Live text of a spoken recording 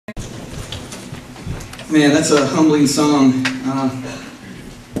Man, that's a humbling song.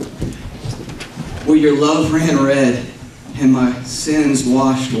 Where your love ran red and my sins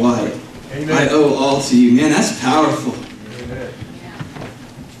washed white. Amen. I owe all to you. Man, that's powerful. Amen.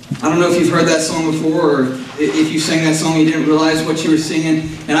 I don't know if you've heard that song before, or if you sang that song you didn't realize what you were singing.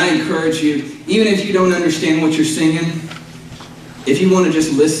 And I encourage you, even if you don't understand what you're singing, if you want to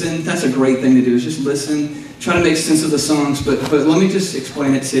just listen, that's a great thing to do, is just listen. Try to make sense of the songs, but let me just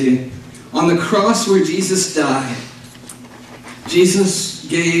explain it to you. On the cross where Jesus died, Jesus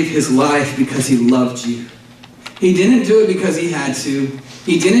gave his life because he loved you. He didn't do it because he had to.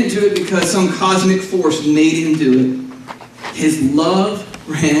 He didn't do it because some cosmic force made him do it. His love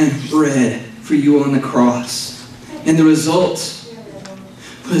ran red for you on the cross. And the result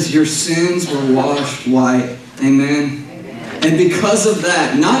was your sins were washed white. Amen. And because of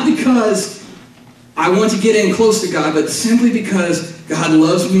that, not because I want to get in close to God, but simply because God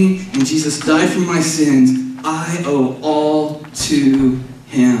loves me and Jesus died for my sins, I owe all to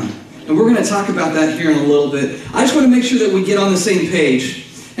him. And we're going to talk about that here in a little bit. I just want to make sure that we get on the same page.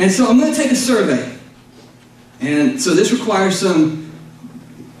 And so I'm going to take a survey. And so this requires some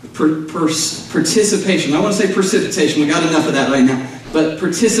participation. I want to say precipitation. We got enough of that right now. But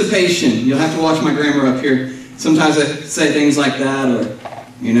participation. You'll have to watch my grammar up here. Sometimes I say things like that, or,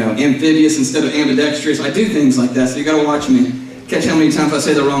 amphibious instead of ambidextrous. I do things like that, so you got to watch me. Catch how many times I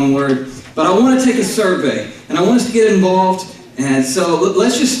say the wrong word. But I want to take a survey, and I want us to get involved. And so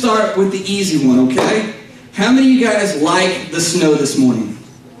let's just start with the easy one, okay? How many of you guys like the snow this morning?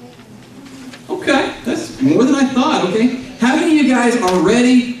 Okay, that's more than I thought, okay? How many of you guys are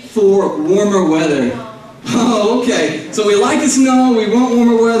ready for warmer weather? Oh, okay. So we like the snow, we want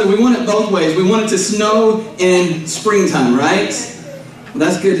warmer weather, we want it both ways. We want it to snow in springtime, right? Well,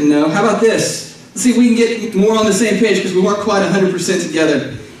 that's good to know. How about this? Let's see if we can get more on the same page because we weren't quite 100%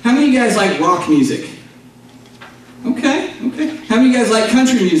 together. How many of you guys like rock music? Okay. How many of you guys like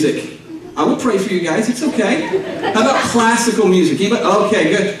country music? I will pray for you guys, it's okay. How about classical music? Anybody?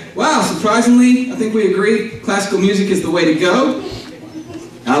 Okay, good. Wow, surprisingly, I think we agree classical music is the way to go.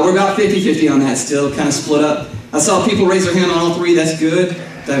 We're about 50-50 on that still, kind of split up. I saw people raise their hand on all three, that's good.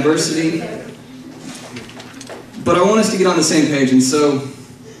 Diversity. But I want us to get on the same page, and so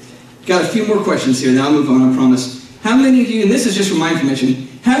got a few more questions here, then I'll move on, I promise. How many of you, and this is just for my information,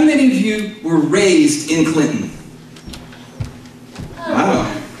 how many of you were raised in Clinton?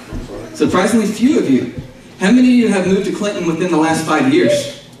 Wow. Surprisingly few of you. How many of you have moved to Clinton within the last 5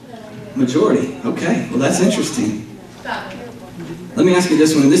 years? Majority. Okay, well that's interesting. Let me ask you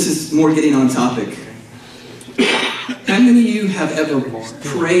this one, and this is more getting on topic. How many of you have ever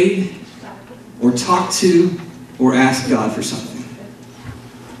prayed or talked to or asked God for something?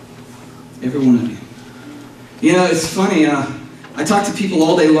 Every one of you. It's funny, I talk to people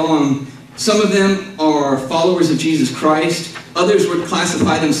all day long. Some of them are followers of Jesus Christ. Others would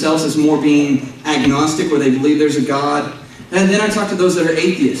classify themselves as more being agnostic, where they believe there's a God. And then I talk to those that are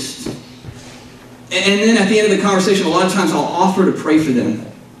atheists. And then at the end of the conversation, a lot of times I'll offer to pray for them.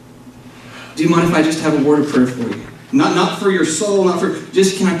 Do you mind if I just have a word of prayer for you? Not for your soul, not for,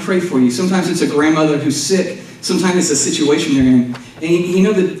 just can I pray for you? Sometimes it's a grandmother who's sick. Sometimes it's a situation they're in.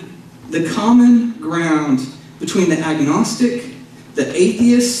 And the common ground between the agnostic, the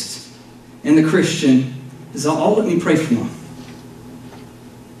atheist, and the Christian is all let me pray for them.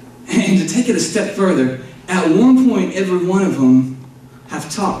 And to take it a step further, at one point, every one of them have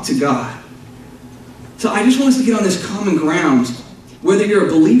talked to God. So I just want us to get on this common ground, whether you're a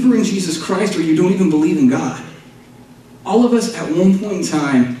believer in Jesus Christ or you don't even believe in God. All of us at one point in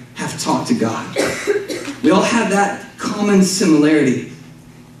time have talked to God. We all have that common similarity.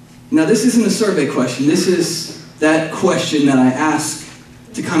 Now this isn't a survey question. This is that question that I ask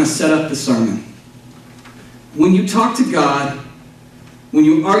to kind of set up the sermon. When you talk to God, when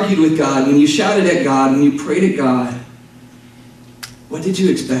you argued with God, when you shouted at God, when you prayed at God, what did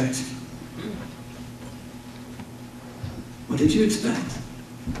you expect? What did you expect?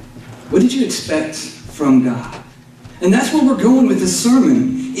 What did you expect from God? And that's where we're going with this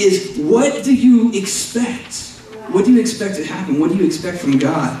sermon, is what do you expect? What do you expect to happen? What do you expect from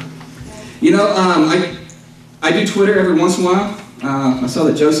God? I do Twitter every once in a while. I saw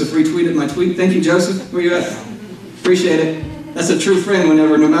that Joseph retweeted my tweet. Thank you, Joseph. Where you at? Appreciate it. That's a true friend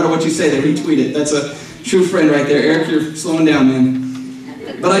whenever, no matter what you say, they retweet it. That's a true friend right there. Eric, you're slowing down,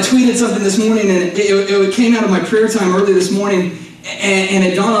 man. But I tweeted something this morning, and it came out of my prayer time early this morning, and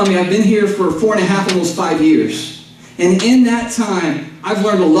it dawned on me, I've been here for 4.5, almost 5 years. And in that time, I've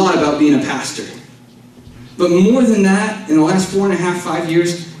learned a lot about being a pastor. But more than that, in the last 4.5, 5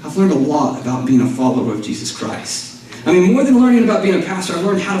 years, I've learned a lot about being a follower of Jesus Christ. I mean, more than learning about being a pastor, I've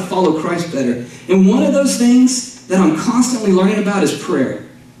learned how to follow Christ better. And one of those things that I'm constantly learning about is prayer.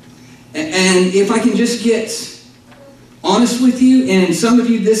 And if I can just get honest with you, and some of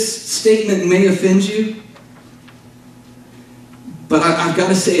you, this statement may offend you, but I've got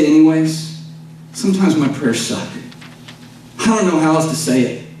to say it anyways. Sometimes my prayers suck. I don't know how else to say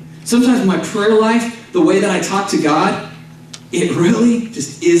it. Sometimes my prayer life, the way that I talk to God, it really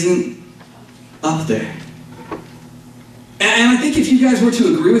just isn't up there. And I think if you guys were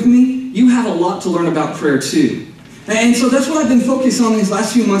to agree with me, you have a lot to learn about prayer too. And so that's what I've been focused on these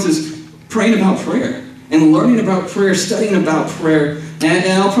last few months, is praying about prayer and learning about prayer, studying about prayer.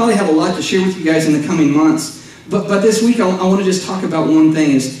 And I'll probably have a lot to share with you guys in the coming months. But this week I want to just talk about one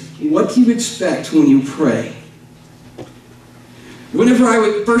thing, is what do you expect when you pray? Whenever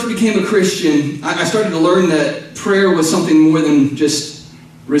I first became a Christian, I started to learn that prayer was something more than just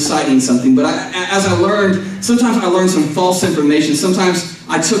reciting something. But as I learned, sometimes I learned some false information. Sometimes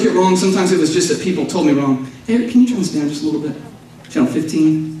I took it wrong. Sometimes it was just that people told me wrong. Hey, can you turn this down just a little bit? Channel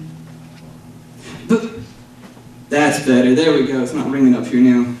 15. But that's better. There we go. It's not ringing up here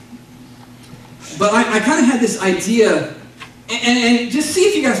now. But I kind of had this idea, and just see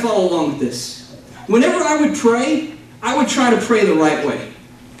if you guys follow along with this. Whenever I would pray, I would try to pray the right way.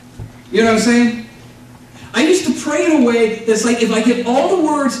 You know what I'm saying? I used to pray in a way that's like, if I get all the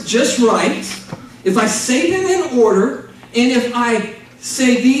words just right, if I say them in order, and if I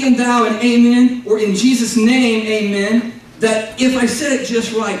say thee and thou and amen, or in Jesus' name, amen, that if I said it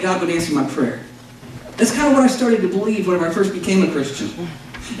just right, God would answer my prayer. That's kind of what I started to believe whenever I first became a Christian.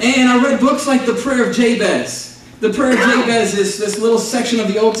 And I read books like The Prayer of Jabez. The Prayer of Jabez is this little section of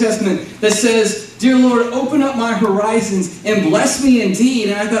the Old Testament that says, "Dear Lord, open up my horizons and bless me indeed."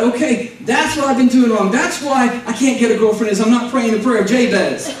 And I thought, okay, that's what I've been doing wrong. That's why I can't get a girlfriend, is I'm not praying the Prayer of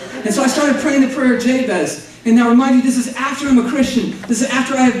Jabez. And so I started praying the Prayer of Jabez. And now remind you, this is after I'm a Christian. This is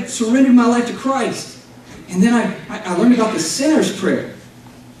after I have surrendered my life to Christ. And then I learned about the sinner's prayer.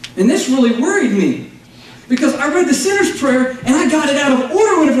 And this really worried me, because I read the sinner's prayer and I got it out of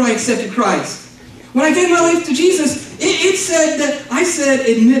order whenever I accepted Christ. When I gave my life to Jesus, it said that I said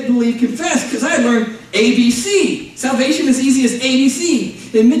admit, believe, confess, because I had learned ABC. Salvation is easy as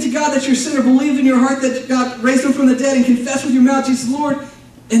ABC. Admit to God that you're a sinner, believe in your heart that God raised him from the dead, and confess with your mouth Jesus is Lord.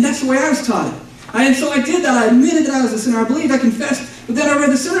 And that's the way I was taught it. And so I did that. I admitted that I was a sinner. I believed, I confessed. But then I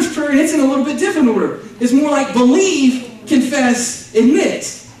read the sinner's prayer, and it's in a little bit different order. It's more like believe, confess,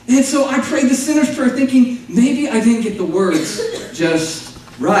 admit. And so I prayed the sinner's prayer thinking, maybe I didn't get the words just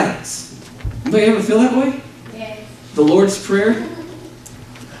right. Anybody ever feel that way? Yes. The Lord's Prayer?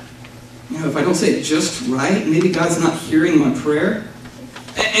 You know, if I don't say it just right, maybe God's not hearing my prayer.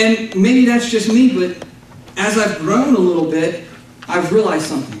 And maybe that's just me, but as I've grown a little bit, I've realized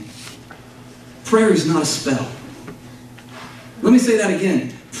something. Prayer is not a spell. Let me say that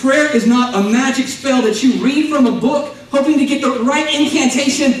again. Prayer is not a magic spell that you read from a book hoping to get the right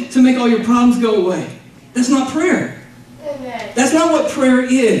incantation to make all your problems go away. That's not prayer. That's not what prayer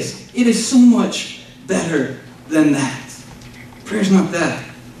is. It is so much better than that. Prayer's not that.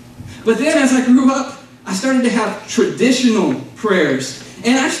 But then as I grew up, I started to have traditional prayers.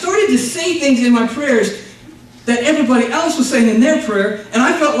 And I started to say things in my prayers that everybody else was saying in their prayer. And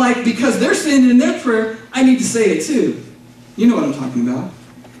I felt like because they're saying it in their prayer, I need to say it too. You know what I'm talking about.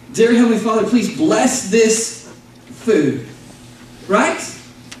 Dear Heavenly Father, please bless this food. Right?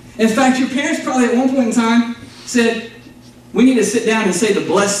 In fact, your parents probably at one point in time said, we need to sit down and say the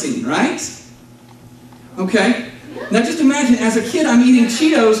blessing, right? Okay? Now just imagine, as a kid, I'm eating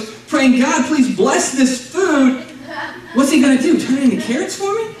Cheetos, praying, God, please bless this food. What's he going to do? Turn it into carrots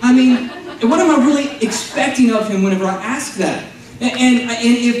for me? I mean, what am I really expecting of him whenever I ask that? And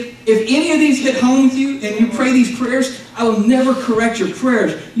if any of these hit home with you and you pray these prayers, I will never correct your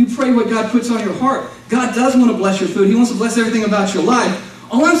prayers. You pray what God puts on your heart. God does want to bless your food. He wants to bless everything about your life.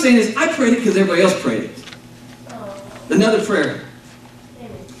 All I'm saying is I prayed it because everybody else prayed it. Another prayer.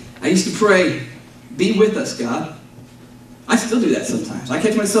 I used to pray, be with us, God. I still do that sometimes. I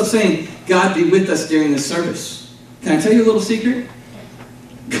catch myself saying, God, be with us during this service. Can I tell you a little secret?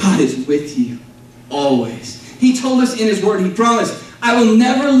 God is with you always. He told us in His Word, He promised, I will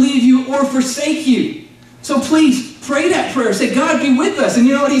never leave you or forsake you. So please, pray that prayer. Say, God, be with us. And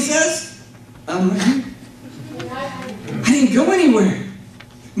you know what He says? I'm right here. I didn't go anywhere.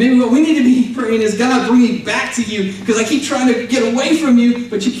 Maybe what we need to be praying is, God, bring me back to you, because I keep trying to get away from you,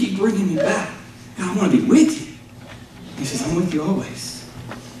 but you keep bringing me back. God, I want to be with you. He says, I'm with you always.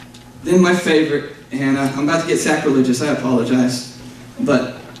 Then my favorite, and I'm about to get sacrilegious, I apologize,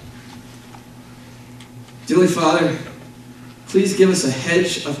 but Dearly Father, please give us a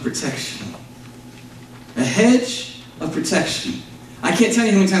hedge of protection. A hedge of protection. I can't tell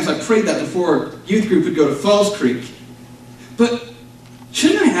you how many times I prayed that before youth group would go to Falls Creek. But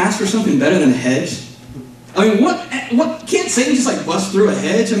shouldn't I ask for something better than a hedge? I mean, what can't Satan just like bust through a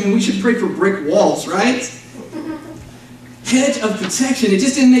hedge? I mean, we should pray for brick walls, right? Hedge of protection. It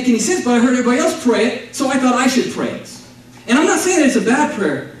just didn't make any sense, but I heard everybody else pray it, so I thought I should pray it. And I'm not saying that it's a bad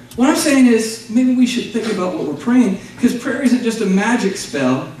prayer. What I'm saying is maybe we should think about what we're praying, because prayer isn't just a magic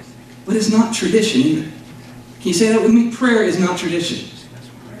spell, but it's not tradition either. Can you say that with me? Prayer is not tradition.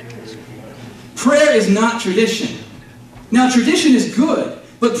 Prayer is not tradition. Now, tradition is good,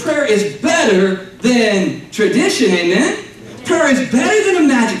 but prayer is better than tradition, amen? Prayer is better than a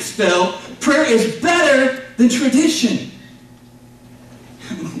magic spell. Prayer is better than tradition.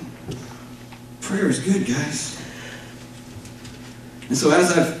 Prayer is good, guys. And so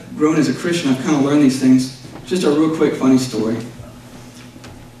as I've grown as a Christian, I've kind of learned these things. Just a real quick funny story.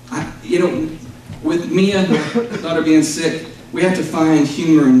 With Mia, my daughter being sick, we have to find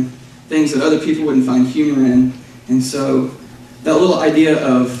humor in things that other people wouldn't find humor in. And so that little idea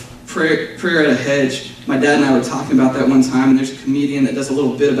of prayer at a hedge, my dad and I were talking about that one time, and there's a comedian that does a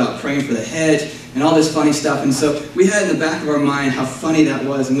little bit about praying for the hedge and all this funny stuff. And so we had in the back of our mind how funny that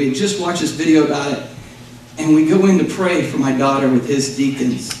was, and we had just watched this video about it. And we go in to pray for my daughter with his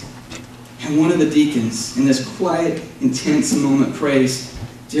deacons. And one of the deacons, in this quiet, intense moment, prays,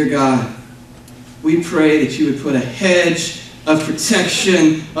 "Dear God, we pray that you would put a hedge of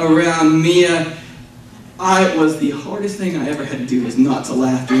protection around Mia." It was the hardest thing I ever had to do was not to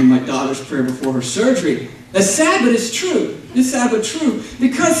laugh during my daughter's prayer before her surgery. That's sad, but it's true. It's sad, but true.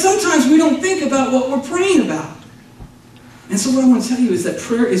 Because sometimes we don't think about what we're praying about. And so what I want to tell you is that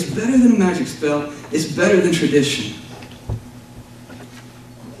prayer is better than a magic spell. It's better than tradition.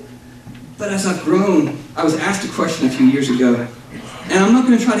 But as I've grown, I was asked a question a few years ago. And I'm not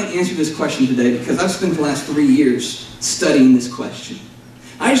going to try to answer this question today because I've spent the last 3 years studying this question.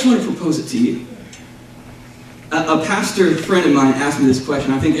 I just want to propose it to you. A pastor friend of mine asked me this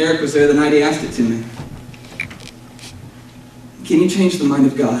question. I think Eric was there the night he asked it to me. Can you change the mind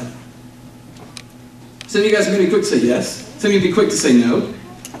of God? Some of you guys are going to be quick to say yes. Some of you will be quick to say no.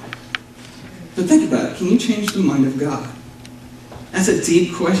 But think about it. Can you change the mind of God? That's a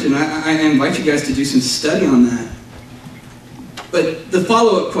deep question. I invite you guys to do some study on that. But the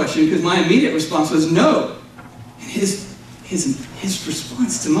follow-up question, because my immediate response was no. And his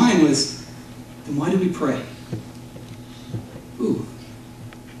response to mine was, then why do we pray? Ooh.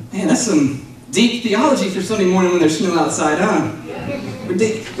 Man, that's some deep theology for Sunday morning when there's snow outside, huh? We're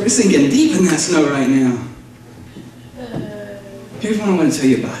just getting deep in that snow right now. Here's what I want to tell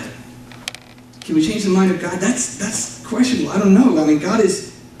you about it. Can we change the mind of God? That's questionable. I don't know. I mean, God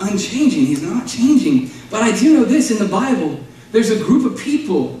is unchanging. He's not changing. But I do know this in the Bible. There's a group of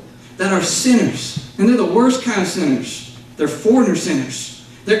people that are sinners. And they're the worst kind of sinners. They're foreigner sinners.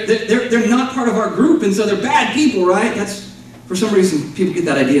 They're not part of our group, and so they're bad people, right? For some reason, people get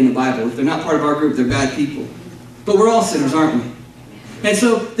that idea in the Bible. If they're not part of our group, they're bad people. But we're all sinners, aren't we? And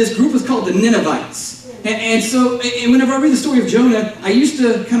so this group is called the Ninevites. And whenever I read the story of Jonah, I used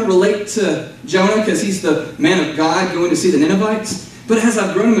to kind of relate to Jonah because he's the man of God going to see the Ninevites. But as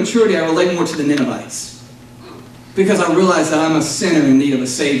I've grown in maturity, I relate more to the Ninevites. Because I realize that I'm a sinner in need of a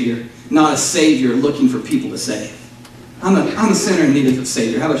Savior, not a Savior looking for people to save. I'm a sinner in need of a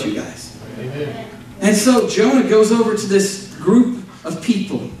Savior. How about you guys? Amen. And so Jonah goes over to this group of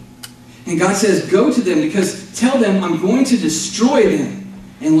people. And God says, go to them because tell them I'm going to destroy them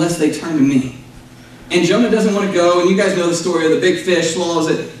unless they turn to me. And Jonah doesn't want to go, and you guys know the story of the big fish swallows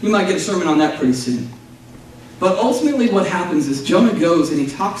it. You might get a sermon on that pretty soon. But ultimately what happens is Jonah goes and he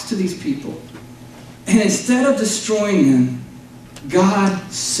talks to these people. And instead of destroying them,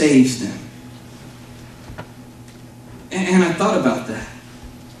 God saves them. And I thought about that.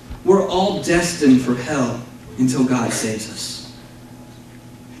 We're all destined for hell until God saves us.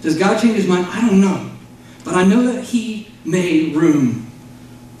 Does God change his mind? I don't know. But I know that he made room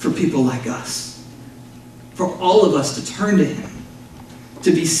for people like us. For all of us to turn to him.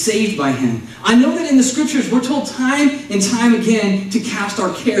 To be saved by him. I know that in the scriptures we're told time and time again to cast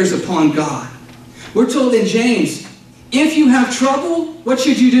our cares upon God. We're told in James, if you have trouble, what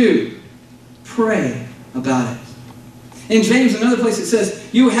should you do? Pray about it. In James, another place it says,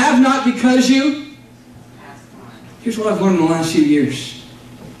 you have not because you... Here's what I've learned in the last few years.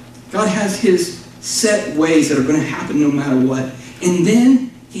 God has his set ways that are going to happen no matter what. And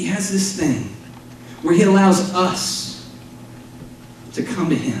then he has this thing where he allows us to come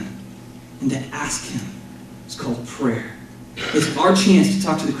to him and to ask him. It's called prayer. It's our chance to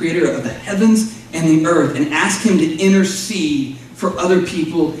talk to the creator of the heavens and the earth and ask him to intercede for other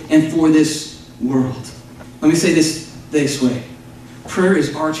people and for this world. Let me say this this way. Prayer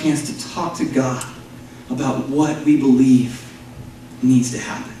is our chance to talk to God about what we believe needs to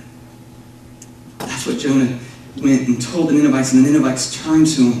happen. That's what Jonah went and told the Ninevites, and the Ninevites turned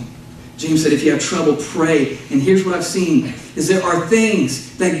to him. James said, if you have trouble, pray. And here's what I've seen, is there are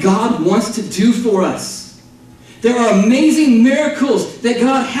things that God wants to do for us. There are amazing miracles that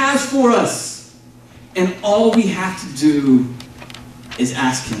God has for us. And all we have to do is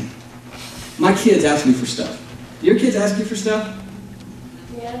ask Him. My kids ask me for stuff. Do your kids ask you for stuff?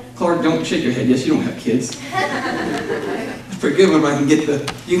 Yeah. Clark, don't shake your head. Yes, you don't have kids. That's pretty good when I can get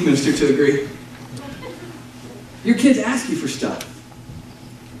the youth minister to agree. Your kids ask you for stuff.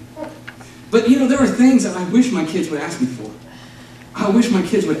 But you know, there are things that I wish my kids would ask me for. I wish my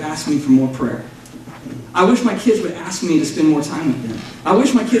kids would ask me for more prayer. I wish my kids would ask me to spend more time with them. I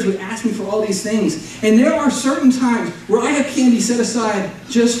wish my kids would ask me for all these things. And there are certain times where I have candy set aside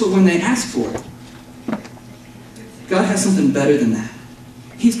just for when they ask for it. God has something better than that.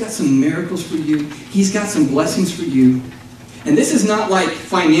 He's got some miracles for you. He's got some blessings for you. And this is not like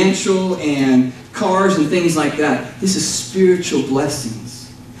financial and cars and things like that. This is spiritual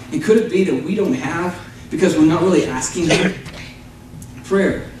blessings. And could it be that we don't have because we're not really asking Him?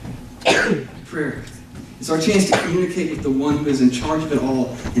 Prayer. Prayer. It's our chance to communicate with the one who is in charge of it all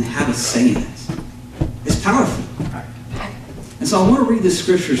and have a say in it. It's powerful. And so I want to read the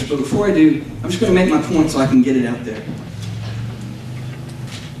scriptures, but before I do, I'm just going to make my point so I can get it out there.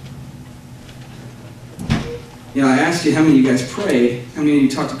 You know, I asked you how many of you guys prayed, how many of you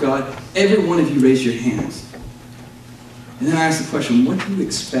talked to God. Every one of you raised your hands. And then I asked the question, what do you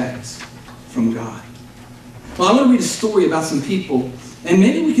expect from God? Well, I want to read a story about some people, and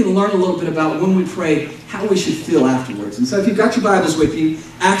maybe we can learn a little bit about when we pray, how we should feel afterwards. And so if you've got your Bibles with you,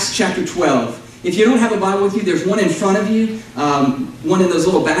 Acts chapter 12. If you don't have a Bible with you, there's one in front of you, one in those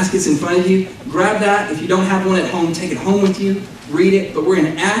little baskets in front of you. Grab that. If you don't have one at home, take it home with you. Read it. But we're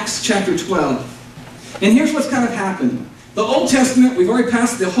in Acts chapter 12. And here's what's kind of happened. The Old Testament, we've already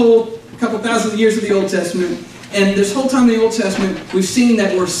passed the whole couple thousand years of the Old Testament. And this whole time in the Old Testament, we've seen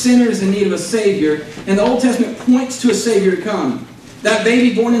that we're sinners in need of a Savior. And the Old Testament points to a Savior to come. That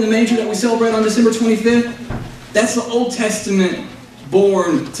baby born in the manger that we celebrate on December 25th, that's the Old Testament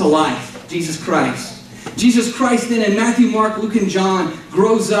born to life, Jesus Christ. Jesus Christ then in Matthew, Mark, Luke, and John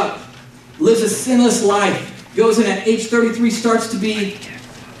grows up, lives a sinless life, goes in at age 33, starts to be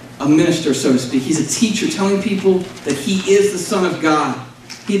a minister, so to speak. He's a teacher telling people that He is the Son of God.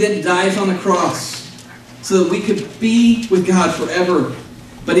 He then dies on the cross so that we could be with God forever.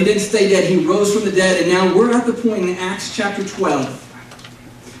 But He didn't stay dead. He rose from the dead. And now we're at the point in Acts chapter 12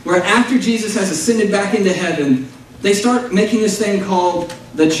 where after Jesus has ascended back into heaven, they start making this thing called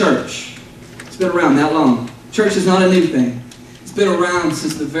the church. It's been around that long. Church is not a new thing. It's been around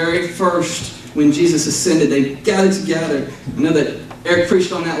since the very first when Jesus ascended. They gathered together. I know that Eric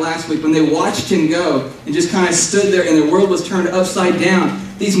preached on that last week when they watched Him go and just kind of stood there and their world was turned upside down.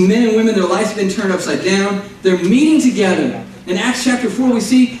 These men and women, their lives have been turned upside down. They're meeting together. In Acts chapter 4, we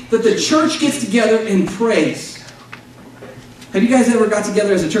see that the church gets together and prays. Have you guys ever got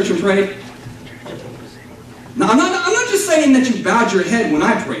together as a church and prayed? No, I'm not just saying that you bowed your head when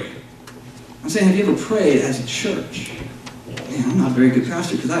I prayed. I'm saying, have you ever prayed as a church? Man, I'm not a very good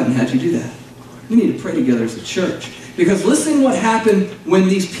pastor because I haven't had you do that. We need to pray together as a church. Because listen to what happened when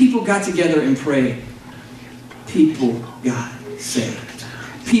these people got together and prayed. People got saved.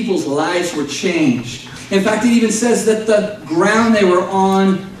 People's lives were changed. In fact, it even says that the ground they were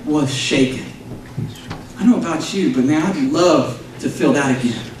on was shaken. I don't know about you, but man, I'd love to feel that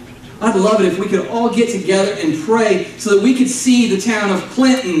again. I'd love it if we could all get together and pray so that we could see the town of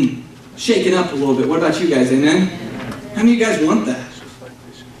Clinton shaken up a little bit. What about you guys? Amen? How many of you guys want that?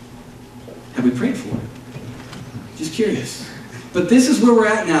 Have we prayed for it? Just curious. But this is where we're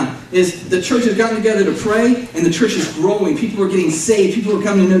at now, is the church has gotten together to pray, and the church is growing. People are getting saved. People are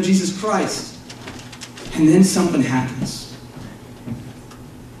coming to know Jesus Christ. And then something happens.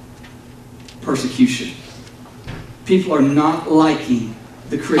 Persecution. People are not liking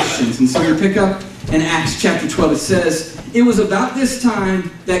the Christians. And so we pick up in Acts chapter 12. It says, it was about this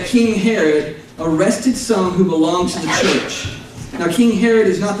time that King Herod arrested some who belonged to the church. Now, King Herod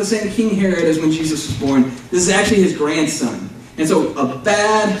is not the same King Herod as when Jesus was born. This is actually his grandson. And so, a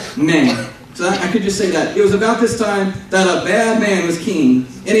bad man. So I could just say that. It was about this time that a bad man was king.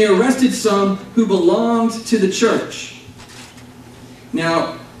 And he arrested some who belonged to the church.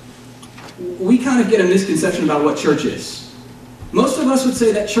 Now, we kind of get a misconception about what church is. Most of us would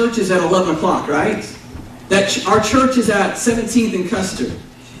say that church is at 11 o'clock, right? That our church is at 17th and Custer.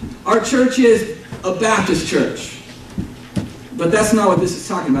 Our church is a Baptist church. But that's not what this is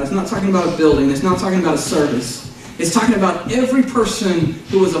talking about. It's not talking about a building. It's not talking about a service. It's talking about every person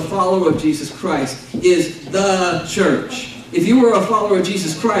who was a follower of Jesus Christ is the church. If you were a follower of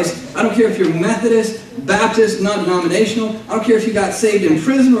Jesus Christ, I don't care if you're Methodist, Baptist, non-denominational, I don't care if you got saved in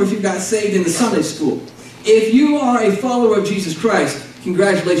prison or if you got saved in the Sunday school. If you are a follower of Jesus Christ,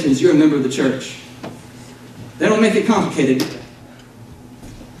 congratulations, you're a member of the church. They don't make it complicated.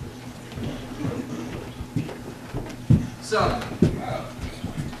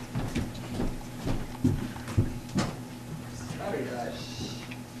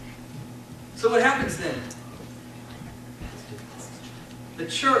 So what happens then? The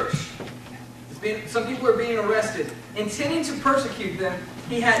church is some people are being arrested. Intending to persecute them,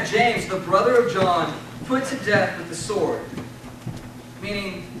 he had James, the brother of John, put to death with the sword.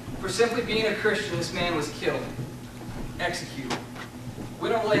 Meaning, for simply being a Christian, this man was killed, executed. We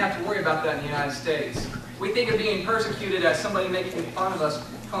don't really have to worry about that in the United States. We think of being persecuted as somebody making fun of us,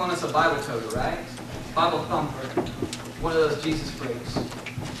 calling us a Bible toter, right? Bible thumper. One of those Jesus freaks.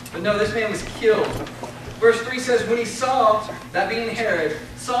 But no, this man was killed. Verse 3 says, when he saw, that being Herod,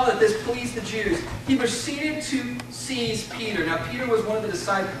 saw that this pleased the Jews, he proceeded to seize Peter. Now, Peter was one of the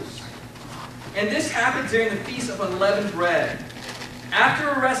disciples. And this happened during the Feast of Unleavened Bread. After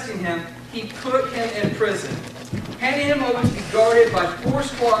arresting him, he put him in prison, handing him over to be guarded by 4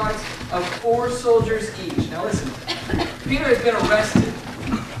 squads of 4 soldiers each. Now listen, Peter has been arrested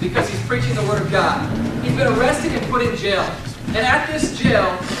because he's preaching the Word of God. He's been arrested and put in jail. And at this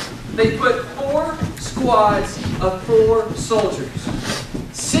jail, they put 4 squads of 4 soldiers.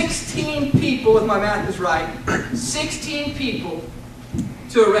 16 people, if my math is right, 16 people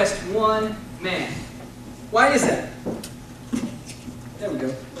to arrest 1 man. Why is that? There we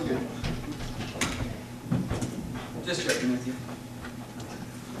go. We're good. Just checking with you.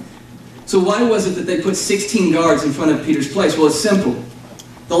 So why was it that they put 16 guards in front of Peter's place? Well, it's simple.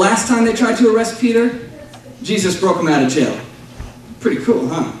 The last time they tried to arrest Peter, Jesus broke him out of jail. Pretty cool,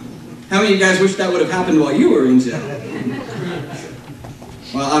 huh? How many of you guys wish that would have happened while you were in jail?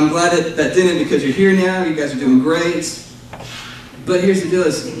 Well, I'm glad that didn't, because you're here now. You guys are doing great. But here's the deal.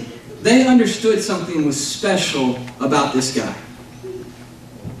 Is they understood something was special about this guy.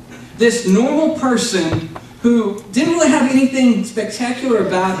 This normal person who didn't really have anything spectacular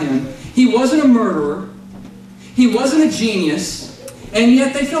about him. He wasn't a murderer. He wasn't a genius. And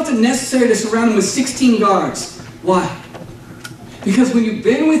yet they felt it necessary to surround him with 16 guards. Why? Because when you've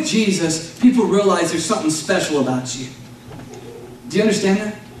been with Jesus, people realize there's something special about you. Do you understand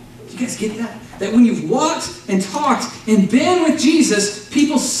that? Do you guys get that? That when you've walked and talked and been with Jesus,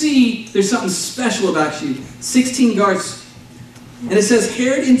 people see there's something special about you. 16 guards. And it says,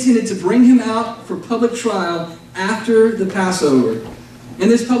 Herod intended to bring him out for public trial after the Passover.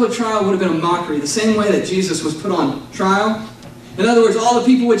 And this public trial would have been a mockery, the same way that Jesus was put on trial. In other words, all the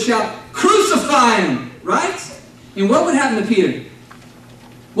people would shout, "Crucify him!" Right? And what would happen to Peter?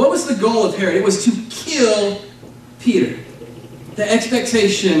 What was the goal of Herod? It was to kill Peter. The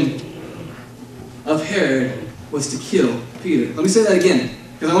expectation of Herod was to kill Peter. Let me say that again,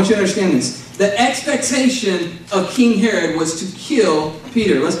 because I want you to understand this. The expectation of King Herod was to kill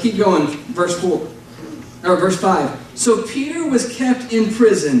Peter. Let's keep going. Verse 5. So Peter was kept in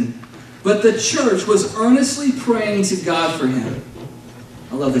prison, but the church was earnestly praying to God for him.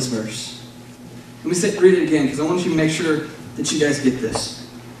 I love this verse. Let me read it again, because I want you to make sure that you guys get this.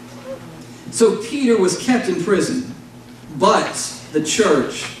 So Peter was kept in prison, but the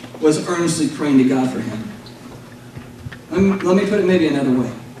church was earnestly praying to God for him. Let me put it maybe another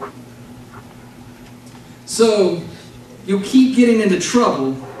way. So you'll keep getting into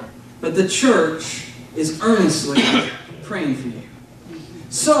trouble, but the church is earnestly praying for you.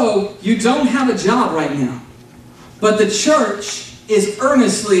 So you don't have a job right now, but the church is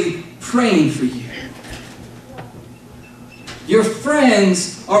earnestly praying for you. Your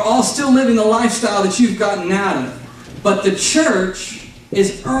friends are all still living the lifestyle that you've gotten out of, but the church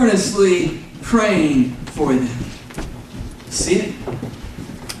is earnestly praying for them. See it?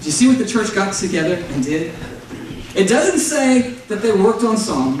 Do you see what the church got together and did? It doesn't say that they worked on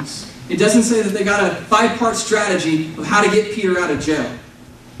songs. It doesn't say that they got a 5-part strategy of how to get Peter out of jail.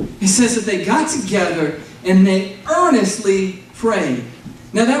 It says that they got together and they earnestly prayed.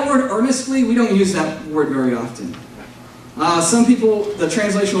 Now that word earnestly, we don't use that word very often. Some people, the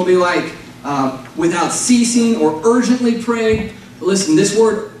translation will be like, without ceasing or urgently prayed. But listen, this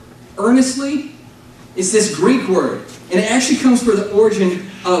word earnestly is this Greek word. And it actually comes from the origin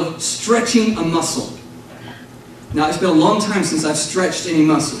of stretching a muscle. Now, it's been a long time since I've stretched any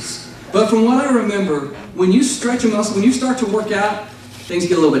muscles. But from what I remember, when you stretch a muscle, when you start to work out, things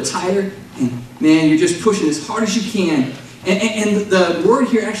get a little bit tighter. And man, you're just pushing as hard as you can. And the word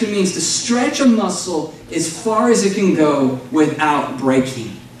here actually means to stretch a muscle as far as it can go without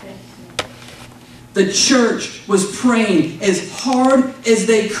breaking. The church was praying as hard as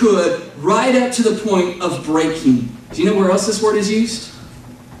they could, right up to the point of breaking. Do you know where else this word is used?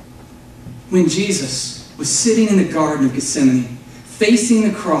 When Jesus was sitting in the Garden of Gethsemane, facing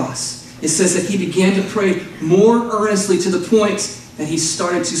the cross, it says that he began to pray more earnestly to the point that he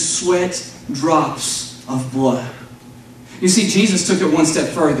started to sweat drops of blood. You see, Jesus took it one step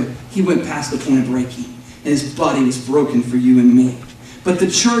further. He went past the point of breaking, and his body was broken for you and me. But the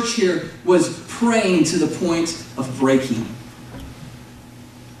church here was praying to the point of breaking.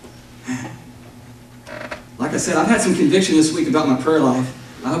 Like I said, I've had some conviction this week about my prayer life.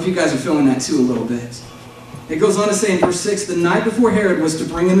 I hope you guys are feeling that too a little bit. It goes on to say in verse 6, the night before Herod was to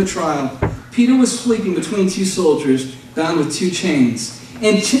bring him to trial, Peter was sleeping between two soldiers, bound with two chains.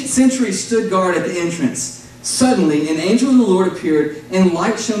 And sentries stood guard at the entrance. Suddenly, an angel of the Lord appeared, and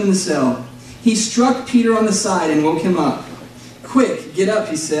light shone in the cell. He struck Peter on the side and woke him up. Quick, get up,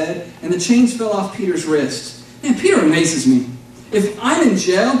 he said, and the chains fell off Peter's wrist. Man, Peter amazes me. If I'm in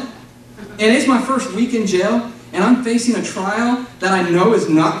jail, and it's my first week in jail, and I'm facing a trial that I know is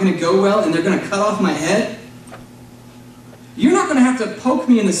not going to go well, and they're going to cut off my head, you're not going to have to poke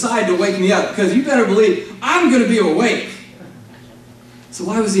me in the side to wake me up, because you better believe I'm going to be awake. So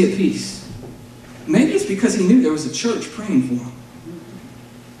why was he at peace? Maybe it's because he knew there was a church praying for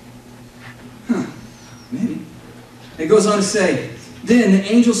him. Maybe. It goes on to say, then the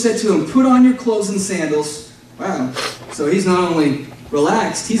angel said to him, put on your clothes and sandals. Wow. So he's not only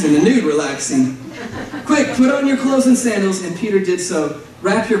relaxed, he's in the nude relaxing. Quick, put on your clothes and sandals. And Peter did so.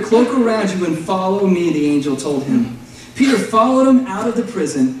 Wrap your cloak around you and follow me, the angel told him. Peter followed him out of the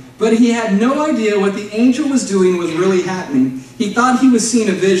prison, but he had no idea what the angel was doing was really happening. He thought he was seeing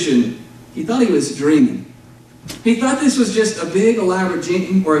a vision. He thought he was dreaming. He thought this was just a big elaborate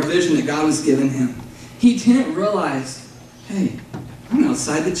dream or a vision that God was giving him. He didn't realize, hey, I'm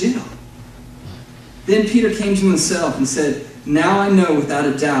outside the jail. Then Peter came to himself and said, now I know without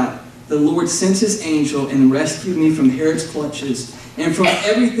a doubt the Lord sent his angel and rescued me from Herod's clutches and from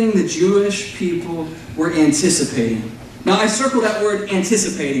everything the Jewish people were anticipating. Now I circled that word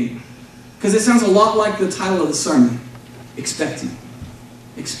anticipating because it sounds a lot like the title of the sermon. Expecting.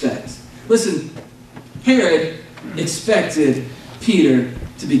 Expect. Listen, Herod expected Peter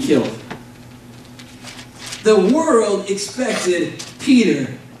to be killed. The world expected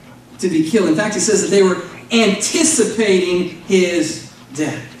Peter to be killed. In fact, it says that they were anticipating his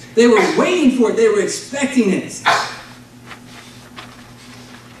death. They were waiting for it. They were expecting it.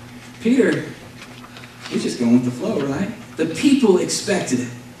 Peter, he's just going with the flow, right? The people expected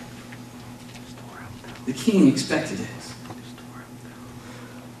it. The king expected it.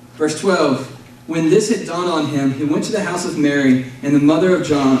 Verse 12, when this had dawned on him, he went to the house of Mary and the mother of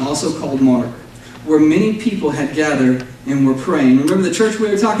John, also called Mark, where many people had gathered and were praying. Remember the church we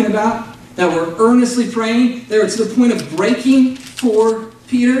were talking about? That were earnestly praying? They were to the point of breaking for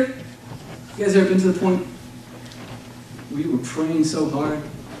Peter. You guys ever been to the point where you were praying so hard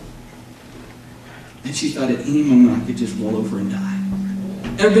that you thought at any moment I could just roll over and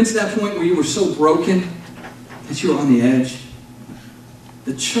die? Ever been to that point where you were so broken that you were on the edge?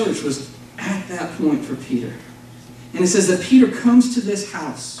 The church was at that point for Peter. And it says that Peter comes to this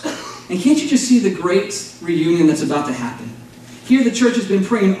house. And can't you just see the great reunion that's about to happen? Here the church has been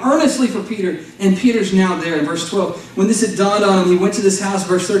praying earnestly for Peter, and Peter's now there. In verse 12, when this had dawned on him, he went to this house.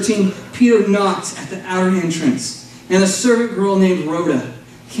 Verse 13, Peter knocked at the outer entrance, and a servant girl named Rhoda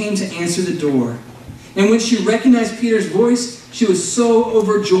came to answer the door. And when she recognized Peter's voice, she was so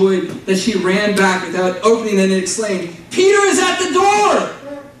overjoyed that she ran back without opening it and exclaimed, Peter is at the door!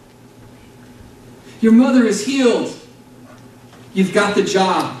 Your mother is healed. You've got the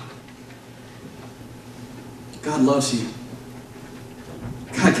job. God loves you.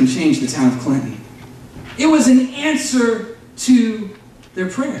 God can change the town of Clinton. It was an answer to their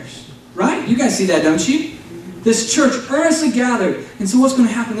prayers, right? You guys see that, don't you? This church earnestly gathered. And so what's going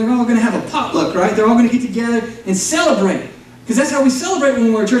to happen? They're all going to have a potluck, right? They're all going to get together and celebrate. Because that's how we celebrate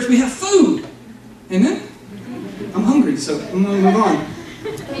when we're at church. We have food. Amen? I'm hungry, so I'm going to move on.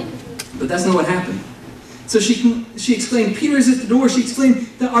 But that's not what happened. So she exclaimed, Peter is at the door. She exclaimed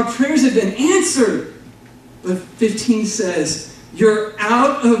that our prayers have been answered. But 15 says, you're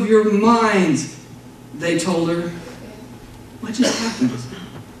out of your mind, they told her. What just happened?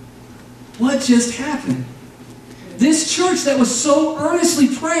 What just happened? This church that was so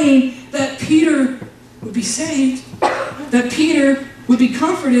earnestly praying that Peter would be saved, that Peter would be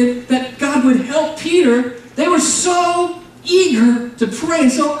comforted, that God would help Peter, they were so eager to pray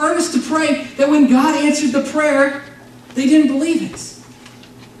and so earnest to pray that when God answered the prayer, They didn't believe it.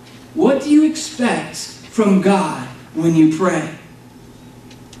 What do you expect from God when you pray?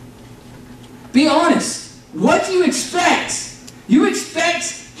 Be honest. What do you expect? You expect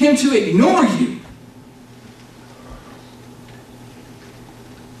Him to ignore you.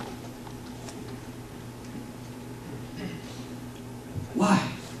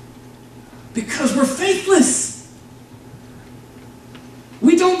 Why? Because we're faithless.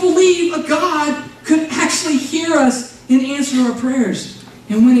 We don't believe a God could actually hear us and answer our prayers.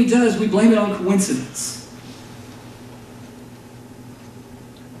 And when He does, we blame it on coincidence.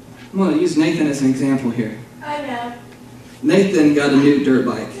 I'm going to use Nathan as an example here. I know. Nathan got a new dirt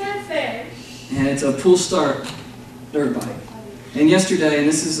bike. Not fair. And it's a pull start dirt bike. And yesterday, and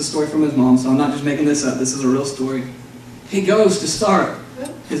this is a story from his mom, so I'm not just making this up, this is a real story. He goes to start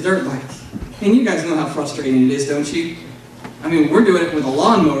his dirt bike. And you guys know how frustrating it is, don't you? I mean, we're doing it with a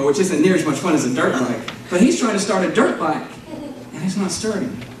lawnmower, which isn't near as much fun as a dirt bike. But he's trying to start a dirt bike, and it's not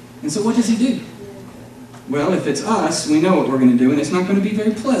starting. And so what does he do? Well, if it's us, we know what we're going to do, and it's not going to be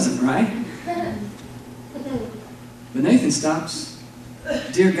very pleasant, right? But Nathan stops.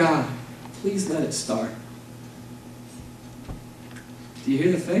 Dear God, please let it start. Do you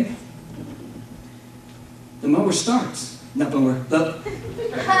hear the faith? The mower starts. Not mower.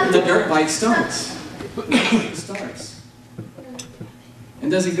 The dirt bike starts. It starts. And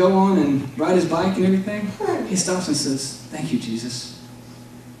does he go on and ride his bike and everything? He stops and says, thank you, Jesus.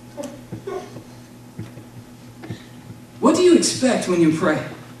 What do you expect when you pray?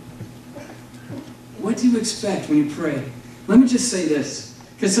 What do you expect when you pray? Let me just say this,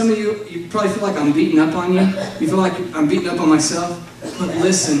 because some of you probably feel like I'm beating up on you. You feel like I'm beating up on myself. But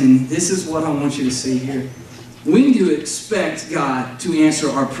listen, and this is what I want you to see here. We need to expect God to answer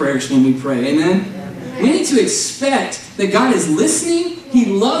our prayers when we pray. Amen? We need to expect that God is listening, He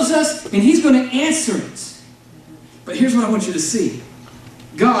loves us, and He's going to answer it. But here's what I want you to see.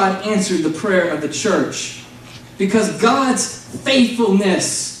 God answered the prayer of the church because God's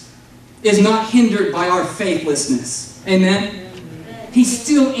faithfulness is not hindered by our faithlessness. Amen? He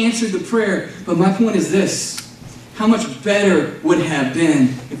still answered the prayer. But my point is this. How much better would it have been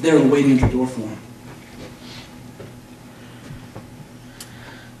if they were waiting at the door for Him?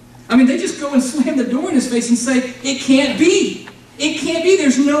 I mean, they just go and slam the door in His face and say, it can't be. It can't be.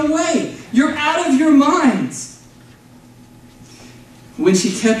 There's no way. You're out of your minds. When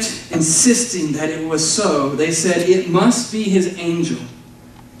she kept insisting that it was so, they said, it must be His angel.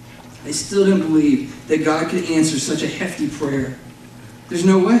 They still didn't believe that God could answer such a hefty prayer. There's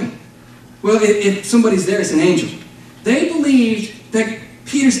no way. Well, if somebody's there, it's an angel. They believed that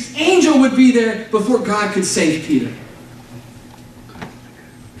Peter's angel would be there before God could save Peter.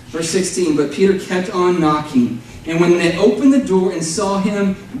 Verse 16, but Peter kept on knocking. And when they opened the door and saw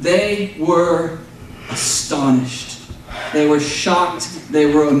him, they were astonished. They were shocked.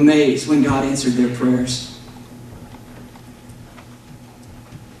 They were amazed when God answered their prayers.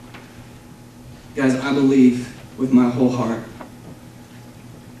 Guys, I believe with my whole heart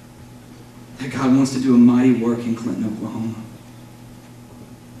that God wants to do a mighty work in Clinton, Oklahoma.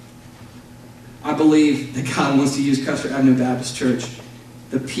 I believe that God wants to use Custer Avenue Baptist Church,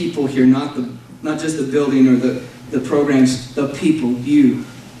 the people here, not just the building or the programs, the people, you,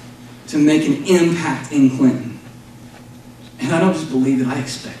 to make an impact in Clinton. And I don't just believe it, I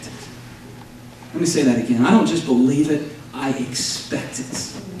expect it. Let me say that again. I don't just believe it, I expect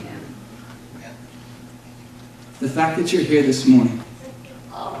it. The fact that you're here this morning,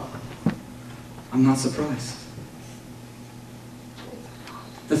 I'm not surprised.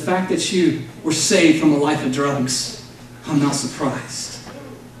 The fact that you were saved from a life of drugs, I'm not surprised.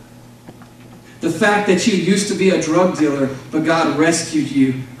 The fact that you used to be a drug dealer, but God rescued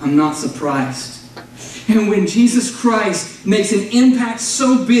you, I'm not surprised. And when Jesus Christ makes an impact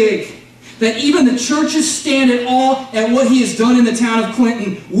so big that even the churches stand in awe at what He has done in the town of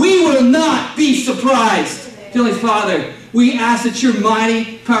Clinton, we will not be surprised. Heavenly Father, we ask that Your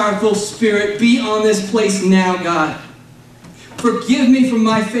mighty, powerful Spirit be on this place now, God. Forgive me for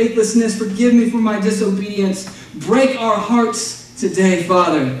my faithlessness. Forgive me for my disobedience. Break our hearts today,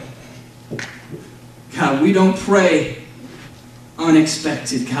 Father. God, we don't pray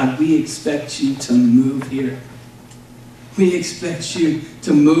unexpected. God, we expect You to move here. We expect You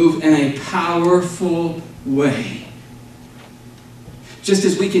to move in a powerful way. Just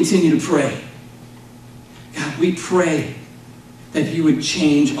as we continue to pray, God, we pray that You would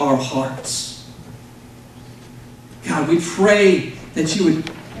change our hearts. God, we pray that You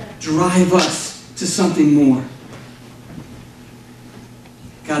would drive us to something more.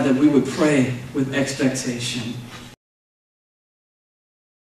 God, that we would pray with expectation.